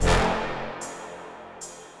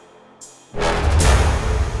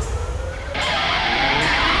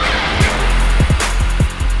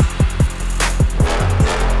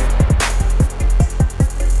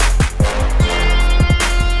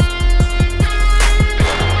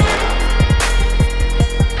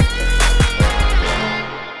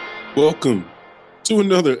Welcome to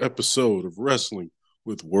another episode of Wrestling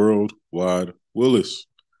with WorldWide Willis.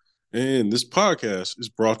 And this podcast is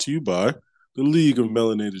brought to you by the League of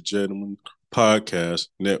Melanated Gentlemen Podcast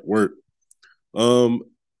Network. Um,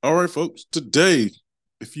 all right, folks, today,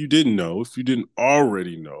 if you didn't know, if you didn't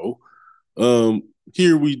already know,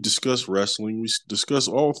 here we discuss wrestling. We discuss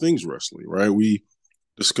all things wrestling, right? We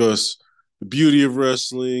discuss the beauty of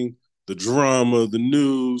wrestling, the drama, the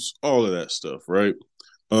news, all of that stuff, right?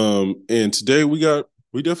 And today we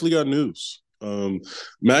definitely got news.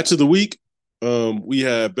 Match of the week. We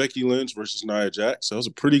had Becky Lynch versus Nia Jax. That was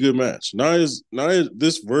a pretty good match. Nia.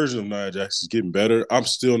 This version of Nia Jax is getting better. I'm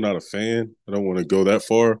still not a fan. I don't want to go that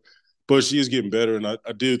far, but she is getting better, and I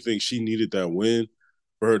do think she needed that win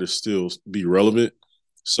for her to still be relevant.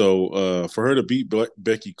 So for her to beat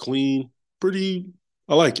Becky clean, pretty.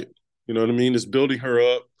 I like it. You know what I mean? It's building her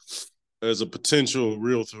up as a potential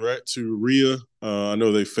real threat to Rhea. I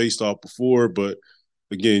know they faced off before, but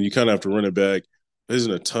again, you kind of have to run it back. There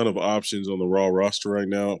isn't a ton of options on the Raw roster right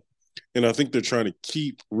now. And I think they're trying to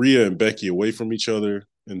keep Rhea and Becky away from each other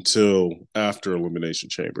until after Elimination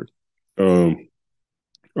Chamber. Um,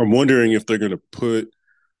 I'm wondering if they're going to put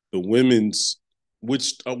the women's,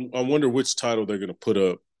 which I wonder which title they're going to put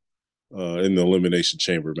up in the Elimination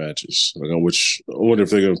Chamber matches. Like, I wonder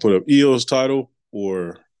if they're going to put up Io's title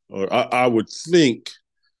or I would think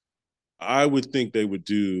they would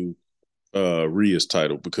do Rhea's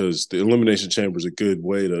title because the Elimination Chamber is a good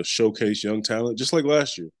way to showcase young talent, just like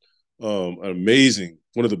last year. Amazing,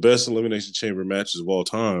 one of the best Elimination Chamber matches of all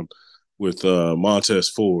time with Montez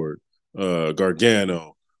Ford,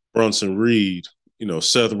 Gargano, Bronson Reed,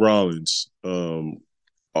 Seth Rollins,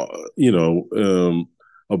 you know,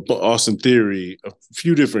 Austin Theory, a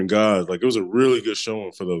few different guys. Like it was a really good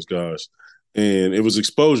showing for those guys, and it was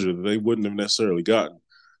exposure that they wouldn't have necessarily gotten.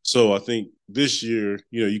 So I think this year,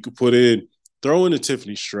 you could throw in a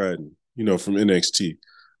Tiffany Stratton, from NXT,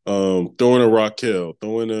 throw in a Raquel,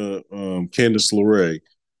 throw in a Candice LeRae.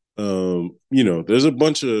 There's a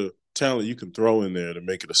bunch of talent you can throw in there to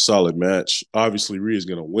make it a solid match. Obviously, Rhea's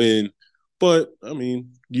going to win, but I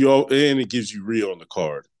mean, and it gives you Rhea on the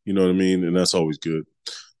card. You know what I mean, and that's always good.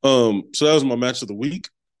 So that was my match of the week.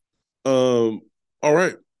 All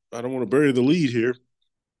right, I don't want to bury the lead here.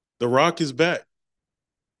 The Rock is back.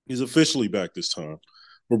 He's officially back this time.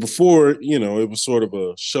 Where before, it was sort of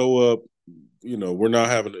a show up.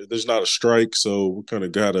 There's not a strike, so we kind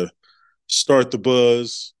of gotta start the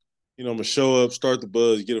buzz. I'm gonna show up, start the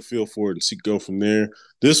buzz, get a feel for it, and go from there.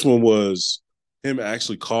 This one was him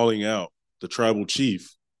actually calling out the tribal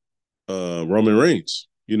chief, Roman Reigns.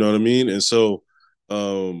 You know what I mean? And so,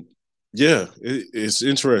 yeah, it's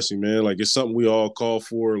interesting, man. Like it's something we all called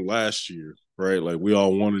for last year, right? Like we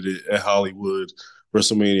all wanted it at Hollywood,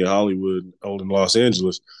 WrestleMania Hollywood, out in Los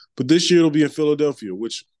Angeles. But this year it'll be in Philadelphia,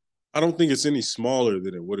 which I don't think it's any smaller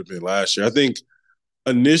than it would have been last year. I think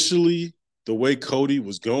initially the way Cody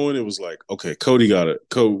was going, it was like, okay, we got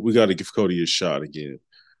to give Cody a shot again.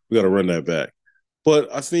 We got to run that back. But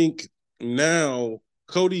I think now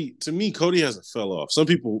to me, Cody hasn't fell off. Some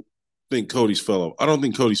people think Cody's fell off. I don't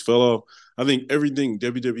think Cody's fell off. I think everything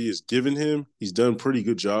WWE has given him, he's done a pretty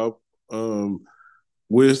good job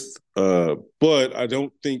with. But I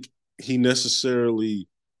don't think he necessarily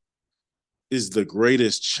is the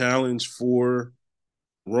greatest challenge for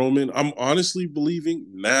Roman. I'm honestly believing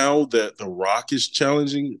now that The Rock is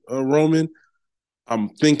challenging Roman. I'm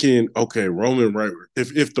thinking, okay, Roman, right?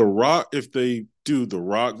 If they do The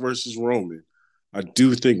Rock versus Roman, I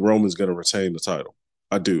do think Roman's going to retain the title.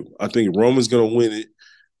 I do. I think Roman's going to win it,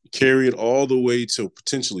 carry it all the way to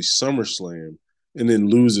potentially SummerSlam, and then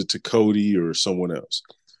lose it to Cody or someone else.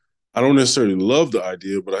 I don't necessarily love the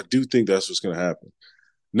idea, but I do think that's what's going to happen.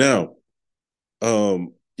 Now,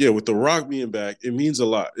 yeah, with The Rock being back, it means a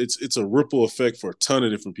lot. It's a ripple effect for a ton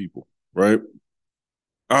of different people, right?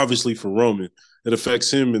 Obviously, for Roman, it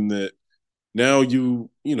affects him in that now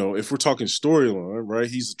if we're talking storyline, right?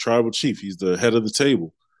 He's the tribal chief. He's the head of the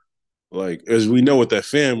table. Like as we know with that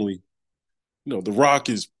family, The Rock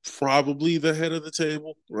is probably the head of the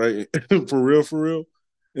table, right? For real, for real.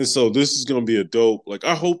 And so this is gonna be a dope. Like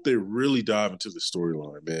I hope they really dive into the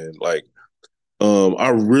storyline, man. Like I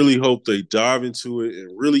really hope they dive into it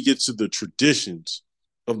and really get to the traditions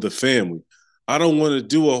of the family. I don't want to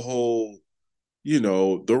do a whole,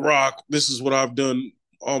 The Rock, this is what I've done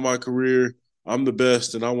all my career. I'm the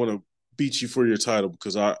best, and I want to beat you for your title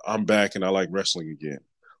because I'm back and I like wrestling again.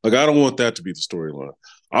 Like, I don't want that to be the storyline.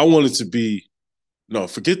 I want it to be, no,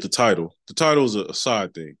 forget the title. The title is a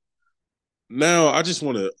side thing. Now, I just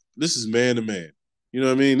want to, this is man to man. You know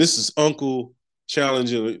what I mean? This is Uncle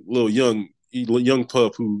challenging a little young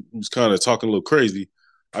pup who's kind of talking a little crazy.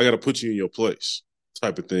 I got to put you in your place,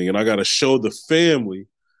 type of thing, and I got to show the family.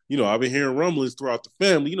 I've been hearing rumblings throughout the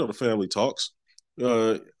family. The family talks.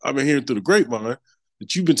 I've been hearing through the grapevine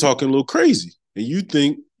that you've been talking a little crazy, and you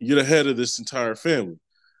think you're the head of this entire family.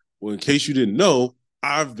 Well, in case you didn't know,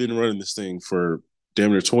 I've been running this thing for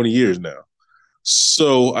damn near 20 years now.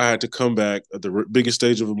 So I had to come back at the biggest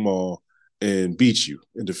stage of them all and beat you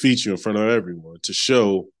and defeat you in front of everyone to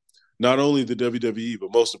show not only the WWE,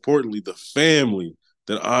 but most importantly, the family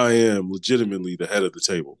that I am legitimately the head of the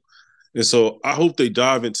table. And so I hope they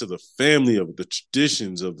dive into the family of it, the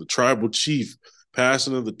traditions of the tribal chief,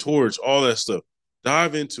 passing of the torch, all that stuff.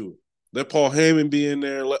 Dive into it. Let Paul Heyman be in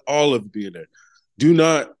there. Let all of it be in there.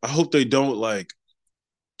 I hope they don't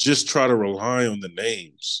just try to rely on the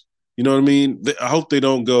names. You know what I mean? I hope they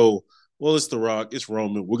don't go, well, it's The Rock, it's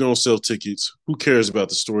Roman. We're going to sell tickets. Who cares about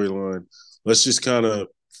the storyline? Let's just kind of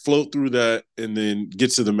float through that and then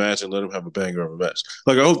get to the match and let them have a banger of a match.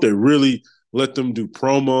 I hope they really let them do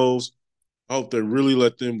promos. I hope they really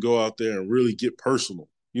let them go out there and really get personal.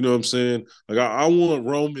 You know what I'm saying? I want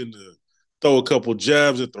Roman to throw a couple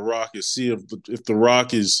jabs at The Rock and see if The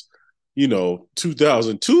Rock is,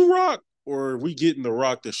 2002 Rock, or are we getting The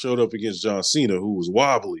Rock that showed up against John Cena, who was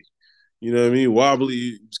wobbly. You know what I mean?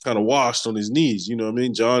 Wobbly, was kind of washed on his knees. You know what I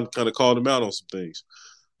mean? John kind of called him out on some things,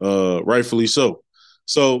 rightfully so.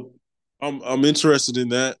 So I'm interested in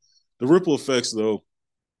that. The ripple effects, though,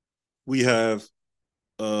 we have.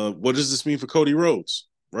 What does this mean for Cody Rhodes?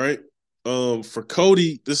 Right? For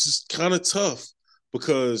Cody, this is kind of tough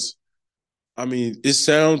because it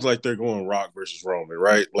sounds like they're going Rock versus Roman,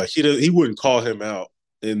 right? Like he wouldn't call him out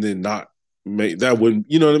and then not make that wouldn't,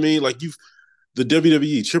 you know what I mean? Like the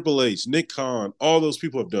WWE, Triple H, Nick Khan, all those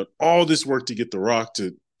people have done all this work to get The Rock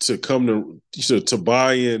to come to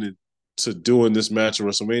buy in and to doing this match at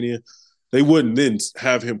WrestleMania. They wouldn't then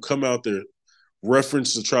have him come out there,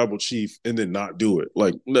 reference the tribal chief, and then not do it.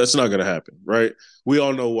 Like, that's not going to happen, right? We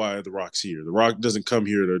all know why The Rock's here. The Rock doesn't come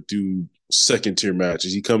here to do second tier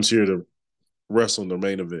matches. He comes here to wrestle in the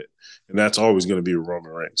main event, and that's always going to be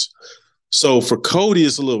Roman Reigns. So for Cody,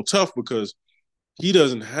 it's a little tough because he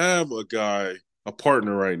doesn't have a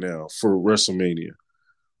partner right now for WrestleMania.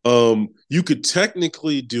 You could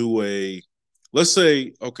technically do let's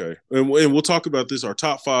say, okay, and we'll talk about this. Our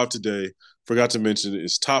top 5 today, forgot to mention,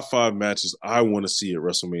 is top 5 matches I want to see at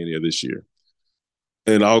WrestleMania this year.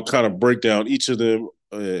 And I'll kind of break down each of them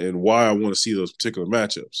and why I want to see those particular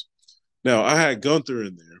matchups. Now, I had Gunther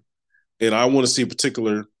in there, and I want to see a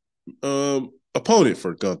particular opponent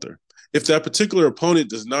for Gunther. If that particular opponent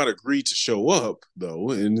does not agree to show up,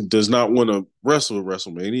 though, and does not want to wrestle at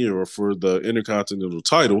WrestleMania or for the Intercontinental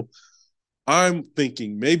title, I'm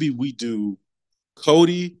thinking maybe we do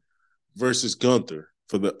Cody versus Gunther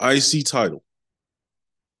for the IC title,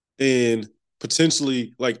 and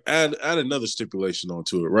potentially add another stipulation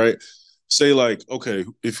onto it, right? Say okay,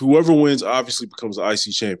 if whoever wins obviously becomes the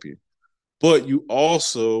IC champion, but you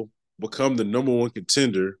also become the number one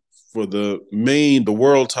contender for the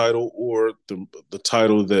world title, or the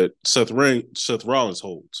title that Seth Rollins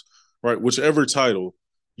holds, right? Whichever title,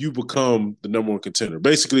 you become the number one contender.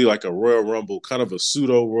 Basically like a Royal Rumble, kind of a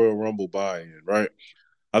pseudo Royal Rumble buy-in, right?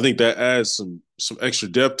 I think that adds some extra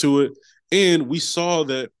depth to it. And we saw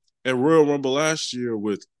that at Royal Rumble last year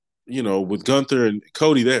with Gunther and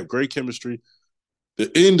Cody, they have great chemistry. The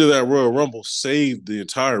end of that Royal Rumble saved the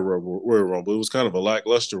entire Royal Rumble. It was kind of a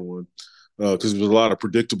lackluster one because there was a lot of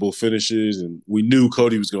predictable finishes, and we knew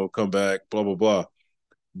Cody was going to come back, blah, blah, blah.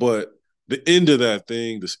 But the end of that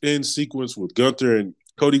thing, this end sequence with Gunther and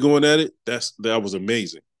Cody going at it, that was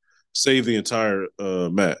amazing. Saved the entire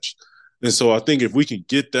match. And so I think if we can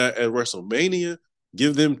get that at WrestleMania,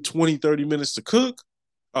 give them 20, 30 minutes to cook,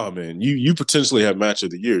 oh, man, you potentially have match of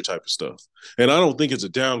the year type of stuff. And I don't think it's a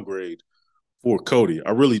downgrade for Cody.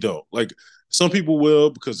 I really don't. Some people will,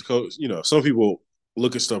 because some people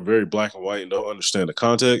look at stuff very black and white and don't understand the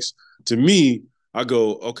context. To me, I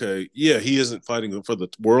go, okay, yeah, he isn't fighting for the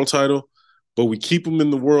world title, but we keep him in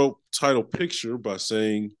the world title picture by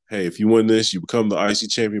saying, hey, if you win this, you become the IC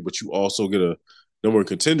champion, but you also get a number one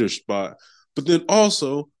contender spot. But then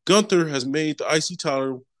also, Gunther has made the IC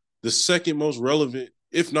title the second most relevant,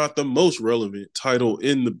 if not the most relevant title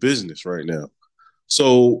in the business right now.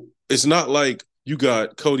 So it's not like you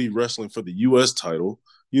got Cody wrestling for the U.S. title,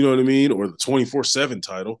 you know what I mean, or the 24/7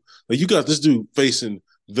 title. You got this dude facing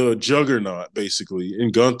the juggernaut, basically,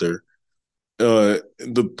 in Gunther,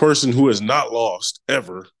 the person who has not lost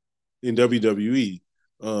ever in WWE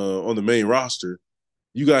on the main roster.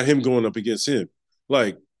 You got him going up against him.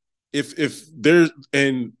 If there's,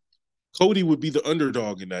 and Cody would be the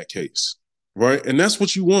underdog in that case. right? And that's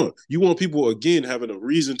what you want. You want people again having a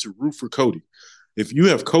reason to root for Cody. If you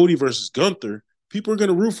have Cody versus Gunther, people are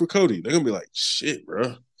gonna root for Cody. They're gonna be like, "Shit,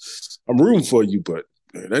 bro, I'm rooting for you, but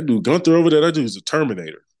man, that dude Gunther over there, that dude's a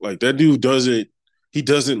Terminator. Like that dude doesn't, he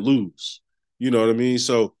doesn't lose. You know what I mean?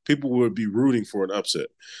 So people would be rooting for an upset.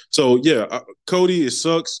 So yeah, Cody, it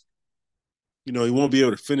sucks. You know, he won't be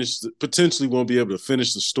able to finish, potentially won't be able to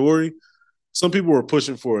finish the story. Some people were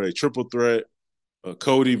pushing for a triple threat,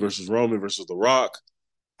 Cody versus Roman versus The Rock.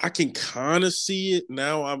 I can kind of see it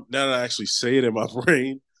now. Now that I actually say it in my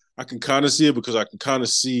brain, I can kind of see it because I can kind of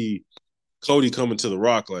see Cody coming to The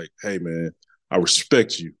Rock like, "Hey man, I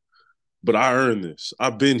respect you, but I earned this.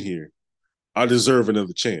 I've been here. I deserve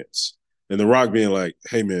another chance." And The Rock being like,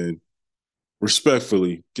 "Hey man,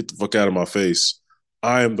 respectfully, get the fuck out of my face.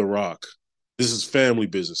 I am The Rock. This is family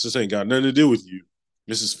business. This ain't got nothing to do with you.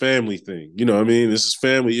 This is family thing. You know what I mean? This is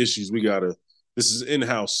family issues. This is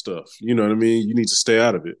in-house stuff. You know what I mean? You need to stay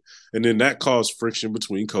out of it." And then that caused friction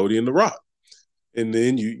between Cody and The Rock. And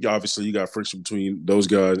then you obviously you got friction between those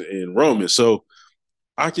guys and Roman. So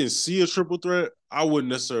I can see a triple threat. I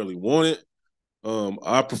wouldn't necessarily want it.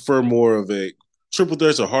 I prefer more of a triple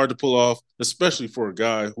threats are hard to pull off, especially for a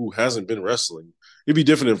guy who hasn't been wrestling. It'd be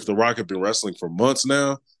different if The Rock had been wrestling for months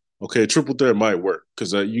now. Okay, triple threat might work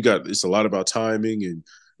because you got it's a lot about timing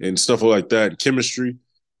and stuff like that and chemistry.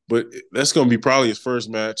 But that's going to be probably his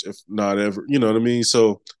first match, if not ever. You know what I mean?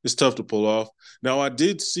 So it's tough to pull off. Now I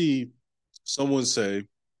did see someone say,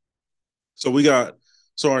 so we got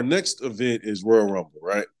so our next event is Royal Rumble,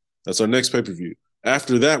 right? That's our next pay per view.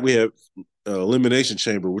 After that, we have Elimination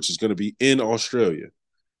Chamber, which is going to be in Australia,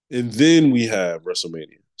 and then we have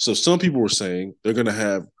WrestleMania. So some people were saying they're going to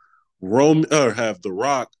have Rome or have The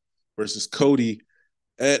Rock versus Cody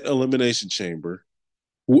at Elimination Chamber.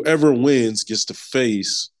 Whoever wins gets to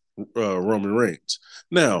face Roman Reigns.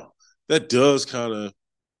 Now that does kind of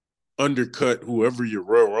undercut whoever your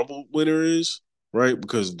Royal Rumble winner is, right?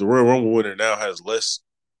 Because the Royal Rumble winner now has less,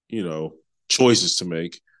 you know, choices to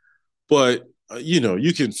make. But you know,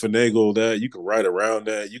 you can finagle that. You can write around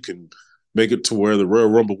that. You can make it to where the Royal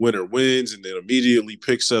Rumble winner wins, and then immediately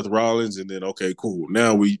pick Seth Rollins, and then okay, cool.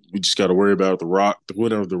 Now we just got to worry about the Rock, the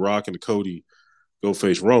winner of the Rock and the Cody go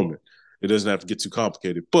face Roman. It doesn't have to get too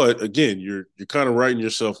complicated. But again, you're kind of writing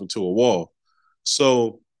yourself into a wall.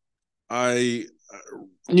 So I,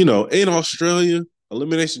 you know, in Australia,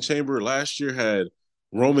 Elimination Chamber last year had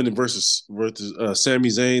Roman versus Sami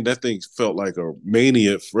Zayn. That thing felt like a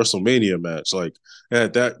Mania WrestleMania match. Like it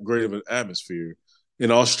had that great of an atmosphere.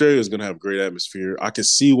 And Australia is going to have great atmosphere. I can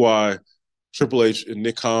see why Triple H and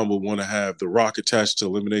Nick Khan would want to have The Rock attached to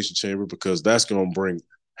Elimination Chamber because that's going to bring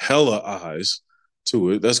hella eyes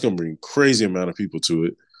to it. That's going to bring crazy amount of people to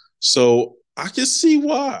it. So I can see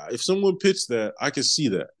why. If someone pitched that, I can see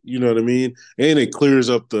that. You know what I mean? And it clears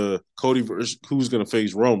up the Cody versus who's going to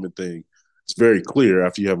face Roman thing. It's very clear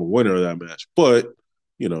after you have a winner of that match. But,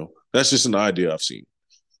 you know, that's just an idea I've seen.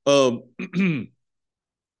 Um,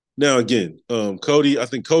 Now again, Cody, I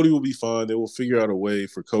think Cody will be fine. They will figure out a way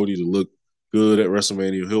for Cody to look good at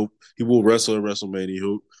WrestleMania. He will wrestle at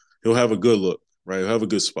WrestleMania. He'll have a good look, right? He'll have a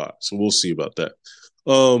good spot. So we'll see about that.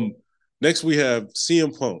 Um, Next we have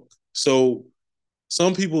CM Punk. So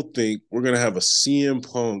some people think we're gonna have a CM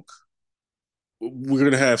Punk. We're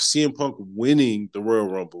gonna have CM Punk winning the Royal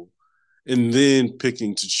Rumble, and then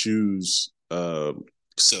picking to choose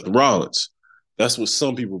Seth Rollins. That's what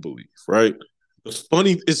some people believe, right?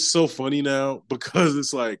 It's so funny now because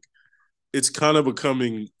it's like it's kind of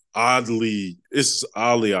becoming it's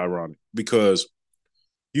oddly ironic because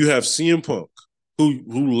you have CM Punk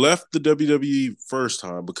who left the WWE first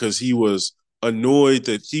time because he was annoyed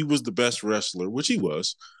that he was the best wrestler, which he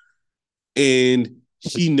was, and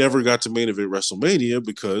he never got to main event WrestleMania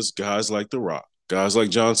because guys like The Rock, guys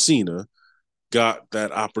like John Cena got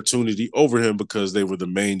that opportunity over him because they were the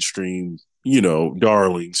mainstream, you know,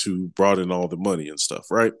 darlings who brought in all the money and stuff,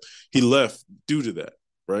 right? He left due to that,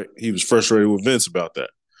 right? He was frustrated with Vince about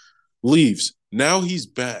that. Leaves. Now he's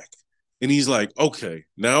back. And he's like, okay,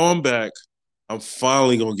 now I'm back. I'm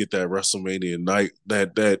finally gonna get that WrestleMania night,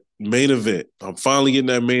 that main event. I'm finally getting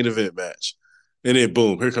that main event match. And then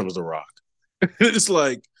boom, here comes The Rock. It's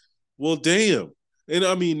like, well, damn. And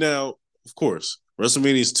I mean, now, of course,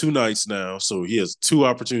 WrestleMania is 2 nights now, so he has 2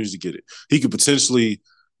 opportunities to get it. He could potentially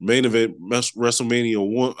main event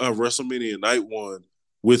WrestleMania night one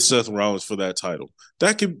with Seth Rollins for that title.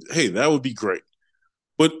 That would be great.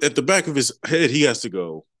 But at the back of his head, he has to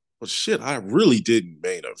go, well, shit, I really didn't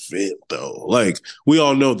main event though. Like we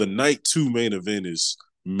all know the night 2 main event is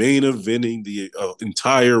main eventing the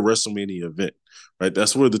entire WrestleMania event. Right,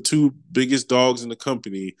 that's where the two biggest dogs in the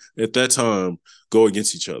company at that time go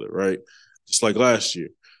against each other. Right, just like last year.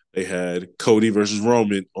 They had Cody versus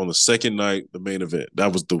Roman on the second night, the main event.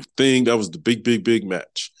 That was the thing. That was the big, big, big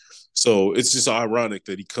match. So it's just ironic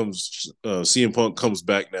that CM Punk comes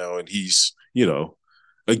back now and he's,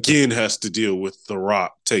 again has to deal with The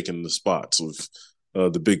Rock taking the spots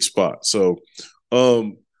of the big spot. So,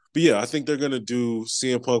 but yeah, I think they're going to do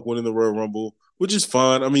CM Punk winning the Royal Rumble, which is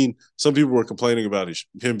fine. I mean, some people were complaining about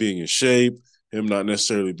him being in shape, him not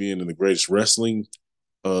necessarily being in the greatest wrestling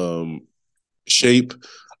um, shape.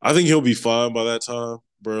 I think he'll be fine by that time,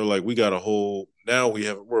 bro. Like we got a whole now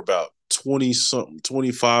we're about 20 something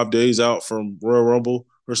 25 days out from Royal Rumble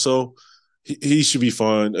or so. He should be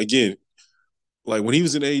fine. Again, like when he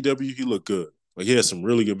was in AEW, he looked good. Like he had some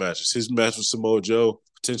really good matches. His match with Samoa Joe,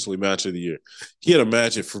 potentially match of the year. He had a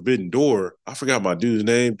match at Forbidden Door. I forgot my dude's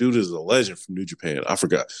name. Dude is a legend from New Japan. I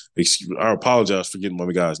forgot. I apologize for getting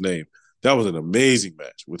my guy's name. That was an amazing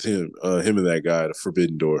match with him and that guy at a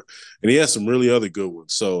Forbidden Door, and he had some really other good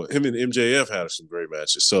ones. So him and MJF had some great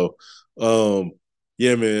matches. So,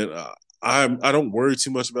 yeah, man, I don't worry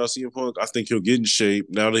too much about CM Punk. I think he'll get in shape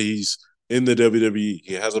now that he's in the WWE.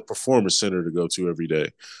 He has a performance center to go to every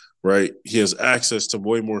day, right? He has access to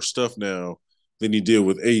way more stuff now than he did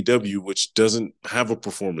with AEW, which doesn't have a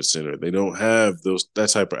performance center. They don't have that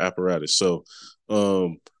type of apparatus. So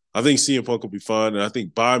I think CM Punk will be fine. And I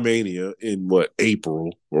think by Mania in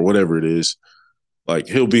April or whatever it is, like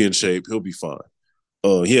he'll be in shape. He'll be fine.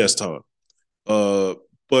 He has time. Uh,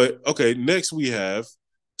 but okay, next we have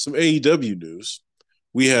some AEW news.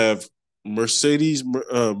 We have Mercedes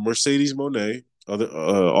Monet,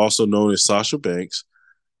 also known as Sasha Banks.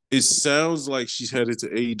 It sounds like she's headed to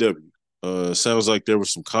AEW. Sounds like there were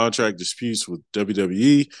some contract disputes with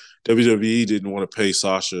WWE. WWE didn't want to pay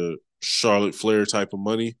Sasha Charlotte Flair type of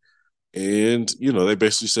money, and they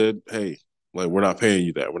basically said, "Hey, like we're not paying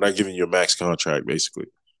you that. We're not giving you a max contract, basically."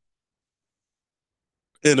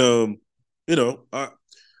 And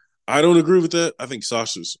I don't agree with that. I think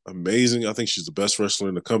Sasha's amazing. I think she's the best wrestler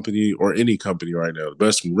in the company or any company right now. The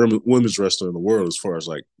best women's wrestler in the world as far as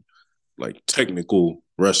like technical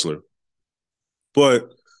wrestler. But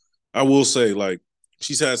I will say like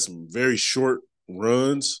she's had some very short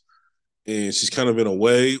runs and she's kind of been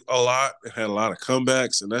away a lot and had a lot of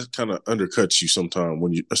comebacks and that kind of undercuts you sometimes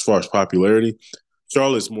when you as far as popularity.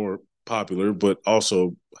 Charlotte's more popular, but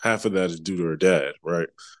also half of that is due to her dad, right?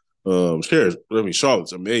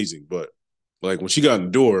 Charlotte's amazing, but like when she got in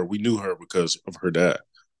the door, we knew her because of her dad.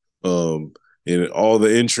 Um, and all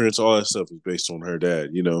the insurance, all that stuff is based on her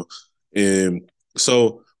dad. And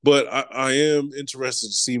so, but I am interested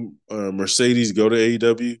to see Mercedes go to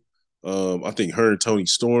AEW. I think her and Tony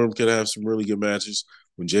Storm could have some really good matches.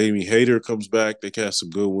 When Jamie Hayter comes back, they can have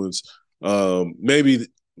some good ones. Maybe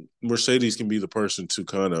Mercedes can be the person to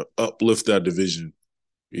kind of uplift that division,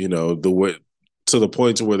 the way to the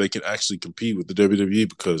point to where they can actually compete with the WWE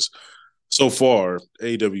because so far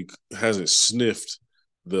AEW hasn't sniffed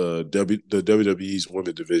the WWE's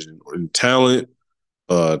women division in talent,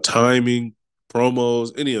 timing,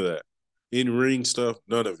 promos, any of that, in ring stuff,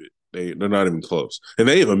 none of it. They're not even close, and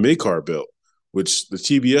they have a mid card belt, which the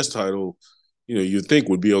TBS title, you'd think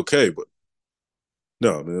would be okay, but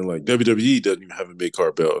no, man. Like WWE doesn't even have a mid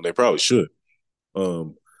card belt, and they probably should.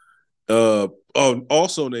 Um,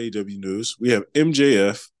 Also in AEW news, we have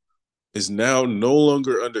MJF is now no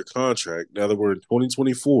longer under contract. Now that we're in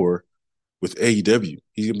 2024 with AEW,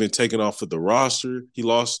 he's been taken off of the roster. He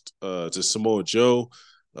lost to Samoa Joe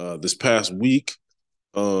this past week,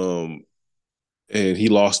 and he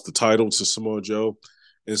lost the title to Samoa Joe,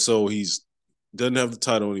 and so he's doesn't have the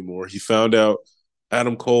title anymore. He found out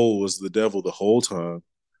Adam Cole was the devil the whole time,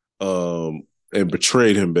 and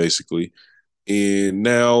betrayed him basically, and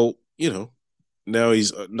now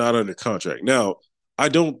he's not under contract. Now, I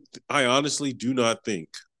honestly do not think,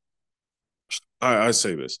 I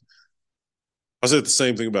say this. I said the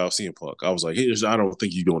same thing about CM Punk. I was like, I don't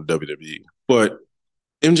think he's going to WWE. But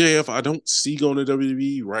MJF, I don't see going to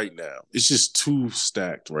WWE right now. It's just too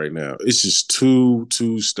stacked right now. It's just too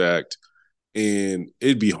stacked. And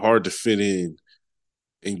it'd be hard to fit in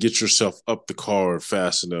and get yourself up the card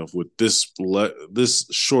fast enough with this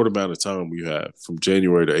short amount of time you have from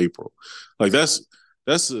January to April. Like that's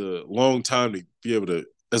a long time to be able to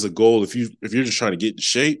as a goal. If you're just trying to get in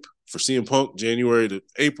shape for CM Punk January to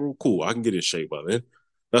April, cool, I can get in shape by then.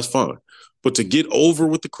 That's fine. But to get over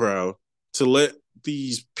with the crowd, to let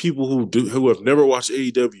these people who have never watched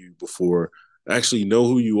AEW before actually know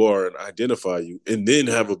who you are and identify you, and then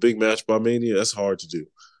have a big match by Mania, that's hard to do.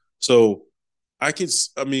 So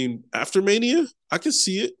I mean, after Mania, I could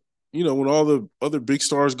see it. You know, when all the other big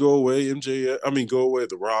stars go away, go away,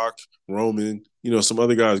 The Rock, Roman, some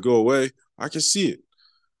other guys go away, I can see it.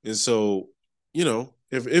 And so,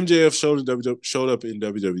 if MJF showed up in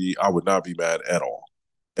WWE, I would not be mad at all.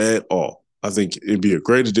 At all. I think it'd be a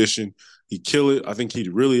great addition. He'd kill it. I think he'd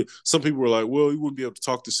really. Some people were like, well, he wouldn't be able to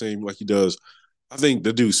talk the same like he does. I think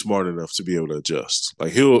the dude's smart enough to be able to adjust.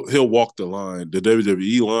 Like he'll walk the line, the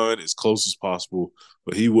WWE line, as close as possible,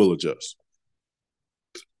 but he will adjust.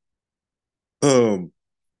 Um,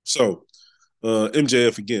 so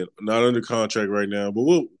MJF again, not under contract right now,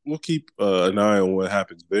 but we'll keep an eye on what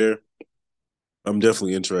happens there. I'm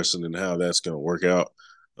definitely interested in how that's going to work out.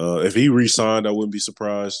 If he re-signed, I wouldn't be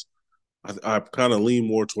surprised. I kind of lean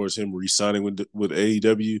more towards him re-signing with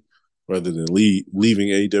AEW rather than leaving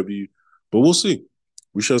AEW, but we'll see.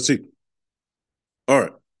 We shall see. All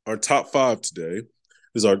right, our top five today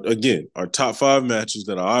is our top five matches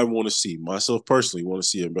that I want to see myself personally want to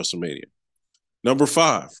see at WrestleMania. Number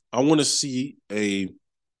five, I want to see a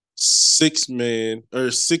 6-man or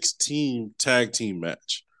 6-team tag team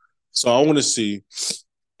match. So I want to see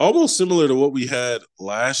almost similar to what we had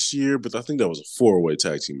last year, but I think that was a 4-way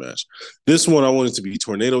tag team match. This one I want it to be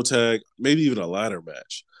tornado tag, maybe even a ladder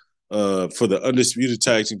match for the undisputed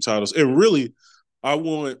tag team titles. And really, I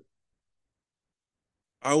want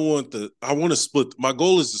I want to split. My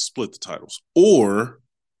goal is to split the titles or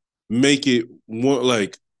make it one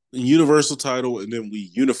like universal title, and then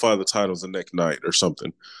we unify the titles the next night or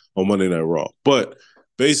something on Monday Night Raw. But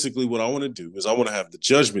basically, what I want to do is I want to have the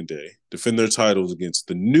Judgment Day defend their titles against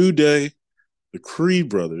the New Day, the Creed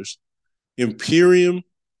Brothers, Imperium,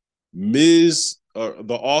 Miz,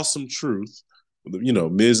 the Awesome Truth,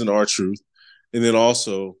 Miz and R-Truth, and then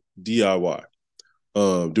also DIY,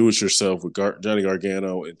 Do It Yourself with Johnny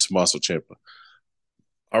Gargano and Tommaso Ciampa.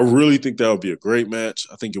 I really think that would be a great match.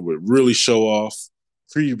 I think it would really show off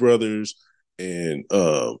Creed Brothers and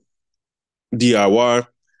DIY.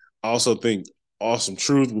 I also think Awesome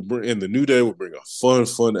Truth would bring, and the New Day would bring a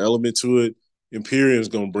fun element to it. Imperium's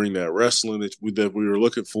going to bring that wrestling that we were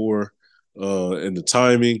looking for and the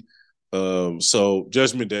timing. So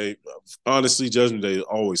Judgment Day, honestly, Judgment Day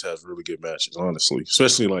always has really good matches, honestly,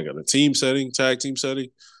 especially like in a team setting, tag team setting.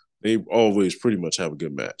 They always pretty much have a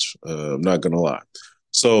good match. I'm not going to lie.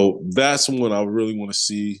 So that's one I really want to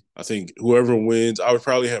see. I think whoever wins, I would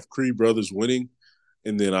probably have Creed Brothers winning,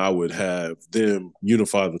 and then I would have them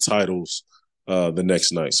unify the titles the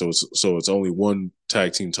next night. So it's only one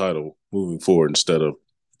tag team title moving forward instead of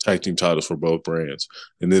tag team titles for both brands,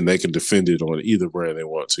 and then they can defend it on either brand they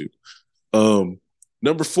want to.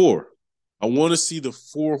 Number four, I want to see the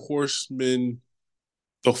four horsewomen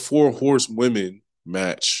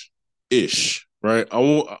match ish, right?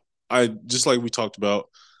 I just like we talked about.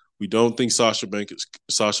 We don't think Sasha Banks.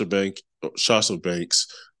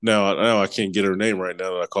 Now I can't get her name right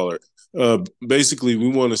now that I call her. Basically, we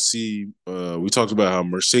want to see. We talked about how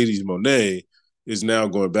Mercedes Moné is now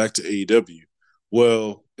going back to AEW.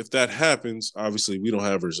 Well, if that happens, obviously we don't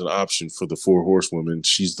have her as an option for the four horsewomen.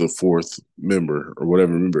 She's the fourth member or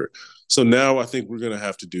whatever member. So now I think we're gonna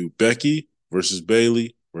have to do Becky versus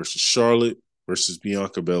Bayley versus Charlotte versus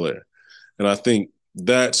Bianca Belair, and I think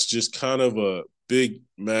that's just kind of a big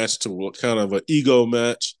match to kind of an ego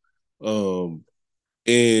match. And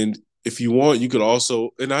if you want, you could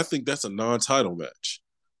also, and I think that's a non-title match.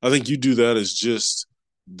 I think you do that as just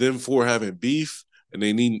them four having beef, and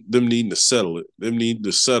needing to settle it. Them need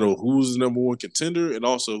to settle who's the number one contender, and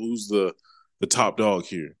also who's the top dog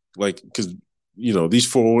here. Like, because these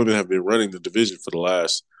four women have been running the division for the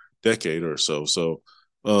last decade or so. So,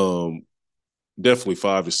 definitely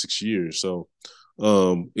 5 to 6 years. So,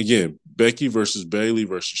 again, Becky versus Bayley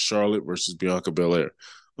versus Charlotte versus Bianca Belair.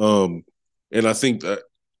 And I think that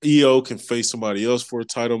EO can face somebody else for a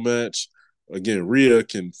title match. Again, Rhea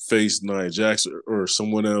can face Nia Jax or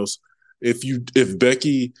someone else. If we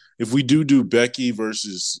do Becky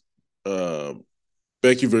versus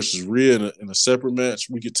Rhea in a separate match,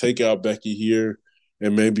 we could take out Becky here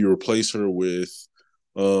and maybe replace her with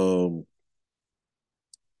I'm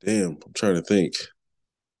trying to think.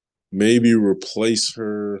 Maybe replace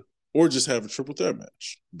her or just have a triple threat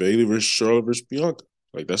match. Bayley versus Charlotte versus Bianca.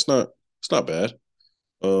 Like it's not bad.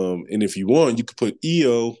 And if you want, you could put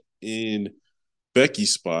EO in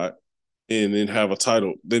Becky's spot and then have a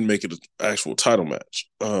title, then make it an actual title match.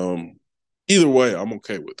 Either way, I'm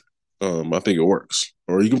okay with it. I think it works.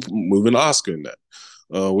 Or you can move an Oscar in that,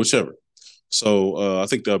 whichever. So I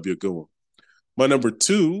think that'll be a good one. My number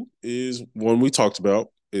two is one we talked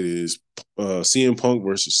about. is CM Punk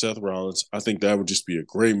versus Seth Rollins. I think that would just be a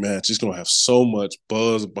great match. It's gonna have so much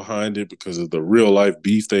buzz behind it because of the real life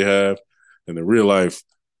beef they have and the real life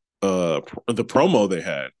the promo they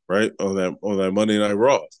had right on that Monday Night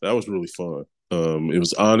Raw. That was really fun. It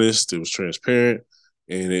was honest, it was transparent,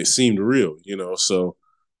 and it seemed real. So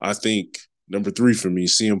I think number three for me,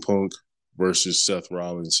 CM Punk versus Seth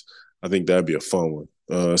Rollins. I think that'd be a fun one.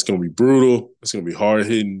 It's gonna be brutal. It's gonna be hard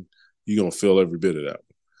hitting. You're gonna feel every bit of that.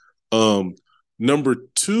 Number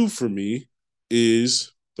two for me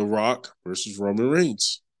is The Rock versus Roman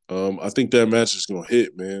Reigns. I think that match is gonna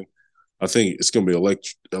hit, man. I think it's gonna be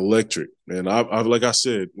electric, man. I like I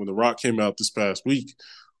said when The Rock came out this past week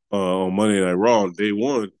on Monday Night Raw on day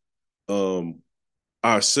one. Um,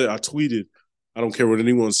 I tweeted, I don't care what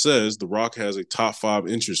anyone says, The Rock has a top five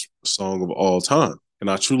interest song of all time, and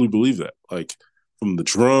I truly believe that. Like from the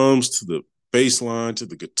drums to the bass line to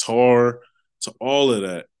the guitar to all of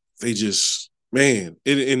that, they just man,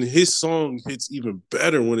 and his song hits even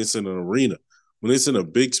better when it's in an arena, when it's in a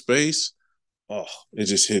big space. Oh, it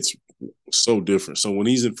just hits so different. So when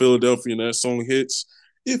he's in Philadelphia and that song hits,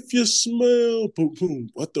 if you smell boom boom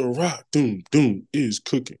what the rock doom doom is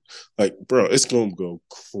cooking, like bro, it's gonna go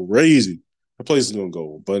crazy. The place is gonna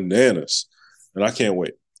go bananas, and I can't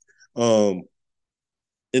wait. Um,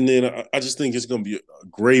 and then I just think it's gonna be a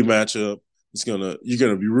great matchup. You're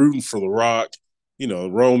gonna be rooting for the Rock.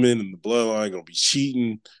 Roman and the Bloodline gonna be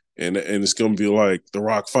cheating, and it's gonna be like the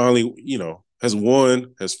Rock finally, has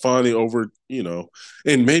won, has finally over,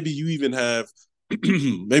 and maybe you even have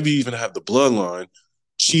the Bloodline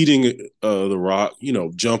cheating the Rock,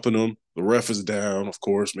 jumping them. The ref is down, of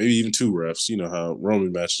course, maybe even two refs, you know how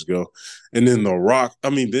Roman matches go. And then the Rock,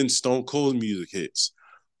 then Stone Cold music hits.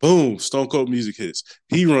 Boom, Stone Cold music hits.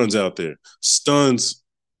 He runs out there, stuns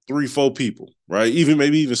three, four people, right?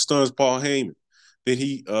 Maybe even stuns Paul Heyman. Then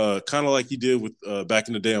he kind of like he did with back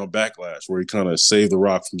in the day on Backlash, where he kind of saved the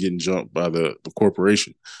Rock from getting jumped by the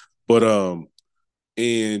corporation. But or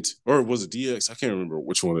was it DX? I can't remember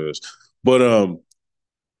which one it is. But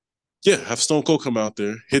yeah, have Stone Cold come out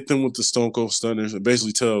there, hit them with the Stone Cold stunners, and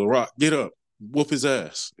basically tell The Rock, get up, whoop his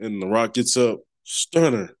ass. And The Rock gets up,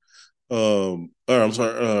 stunner. Or I'm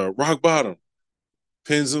sorry, rock bottom,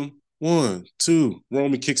 pins him, 1, 2.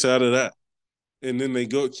 Roman kicks out of that. And then they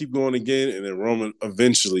keep going again, and then Roman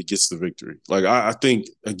eventually gets the victory. Like I think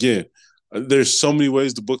again, there's so many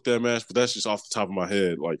ways to book that match, but that's just off the top of my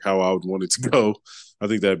head, like how I would want it to go. I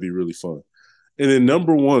think that'd be really fun. And then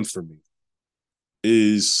number one for me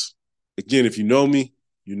is again, if you know me,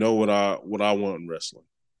 you know what I want in wrestling.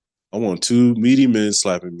 I want two meaty men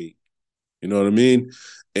slapping meat. You know what I mean?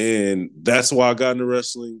 And that's why I got into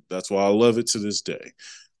wrestling. That's why I love it to this day.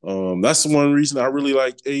 That's the one reason I really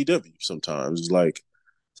like AEW sometimes. It's like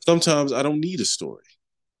sometimes I don't need a story.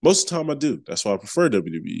 Most of the time I do. That's why I prefer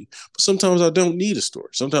WWE. But sometimes I don't need a story.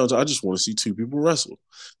 Sometimes I just want to see two people wrestle.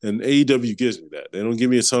 And AEW gives me that. They don't give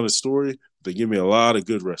me a ton of story. They give me a lot of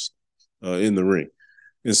good wrestling in the ring.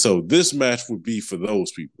 And so this match would be for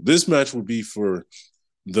those people. This match would be for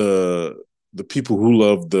the people who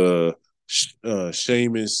love the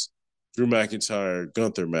Sheamus, Drew McIntyre,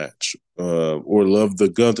 Gunther match, or love the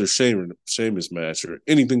Gunther Sheamus match, or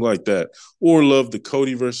anything like that, or love the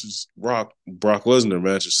Cody versus Brock Lesnar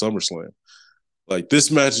match at SummerSlam. Like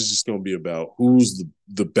this match is just going to be about who's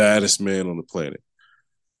the baddest man on the planet.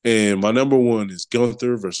 And my number one is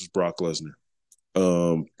Gunther versus Brock Lesnar.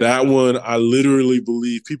 That one, I literally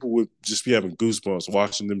believe people would just be having goosebumps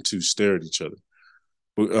watching them two stare at each other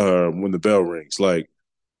when the bell rings. Like,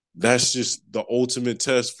 that's just the ultimate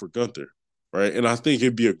test for Gunther, right? And I think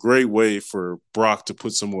it'd be a great way for Brock to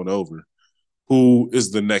put someone over who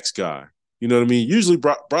is the next guy. You know what I mean? Usually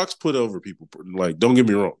Brock's put over people. Like, don't get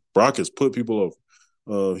me wrong. Brock has put people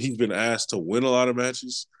over. He's been asked to win a lot of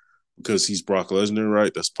matches because he's Brock Lesnar,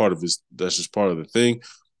 right? That's just part of the thing.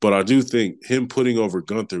 But I do think him putting over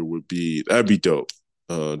Gunther that'd be dope.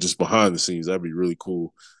 Just behind the scenes, that'd be really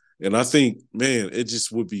cool. And I think, man, it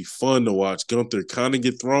just would be fun to watch Gunther kind of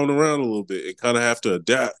get thrown around a little bit and kind of have to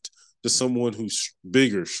adapt to someone who's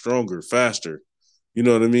bigger, stronger, faster. You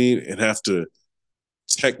know what I mean? And have to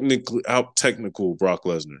technical Brock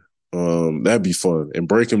Lesnar. That'd be fun. And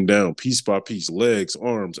break him down piece by piece, legs,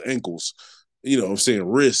 arms, ankles, I'm saying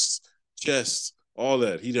wrists, chest, all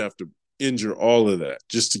that. He'd have to injure all of that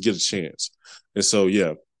just to get a chance. And so,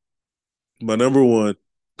 yeah, my number one,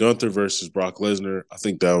 Gunther versus Brock Lesnar. I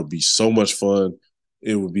think that would be so much fun.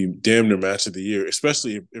 It would be damn near match of the year,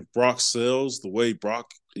 especially if Brock sells the way Brock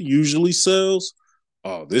usually sells.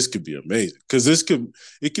 Oh, this could be amazing because it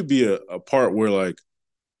could be a part where like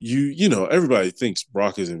everybody thinks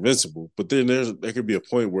Brock is invincible, but then there could be a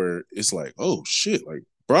point where it's like, oh shit, like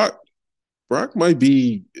Brock might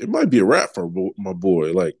be a wrap for my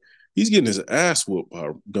boy. Like he's getting his ass whooped by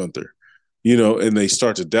Gunther, and they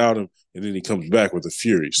start to doubt him, and then he comes back with a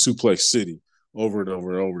fury, suplex city over and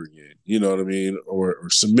over and over again. You know what I mean? Or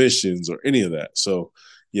submissions or any of that. So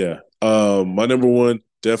yeah, my number one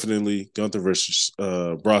definitely Gunther versus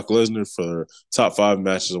Brock Lesnar for top 5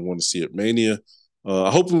 matches I want to see at Mania.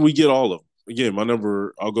 Hoping we get all of them. Again,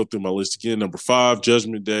 I'll go through my list again. Number 5,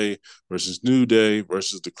 Judgment Day versus New Day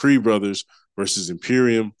versus the Creed Brothers versus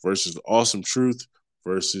Imperium versus Awesome Truth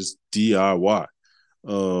versus DIY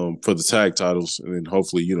for the tag titles, and then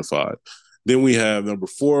hopefully unified. Then we have number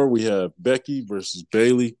 4, we have Becky versus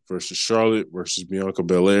Bayley versus Charlotte versus Bianca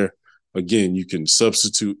Belair. Again, you can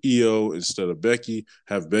substitute Io instead of Becky,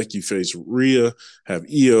 have Becky face Rhea, have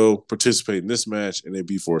Io participate in this match, and then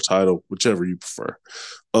be for a title, whichever you prefer.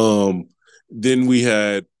 Then we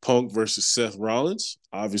had Punk versus Seth Rollins.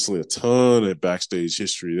 Obviously, a ton of backstage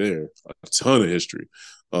history there, a ton of history,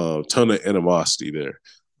 ton of animosity there.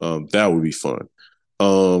 That would be fun.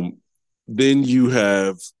 Then you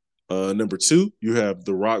have number 2, you have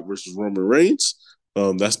The Rock versus Roman Reigns.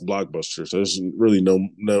 That's blockbuster. So there's really no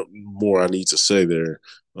more I need to say there.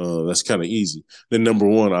 That's kind of easy. Then number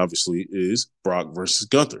 1, obviously, is Brock versus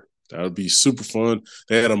Gunther. That would be super fun.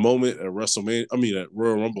 They had a moment at at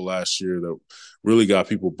Royal Rumble last year that really got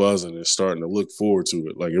people buzzing and starting to look forward to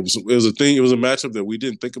it. Like it was a thing. It was a matchup that we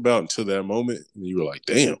didn't think about until that moment, and you were like,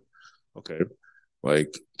 "Damn, okay."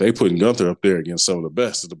 Like they putting Gunther up there against some of the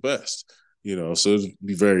best of the best. So it'd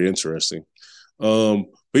be very interesting. But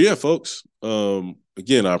yeah, folks.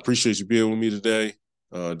 Again, I appreciate you being with me today.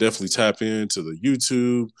 Definitely tap into the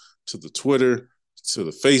YouTube, to the Twitter, to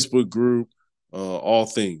the Facebook group, all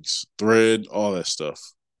things, Thread, all that stuff,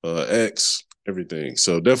 X, everything.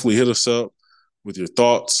 So definitely hit us up with your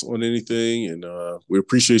thoughts on anything, and we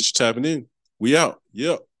appreciate you tapping in. We out.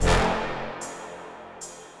 Yep.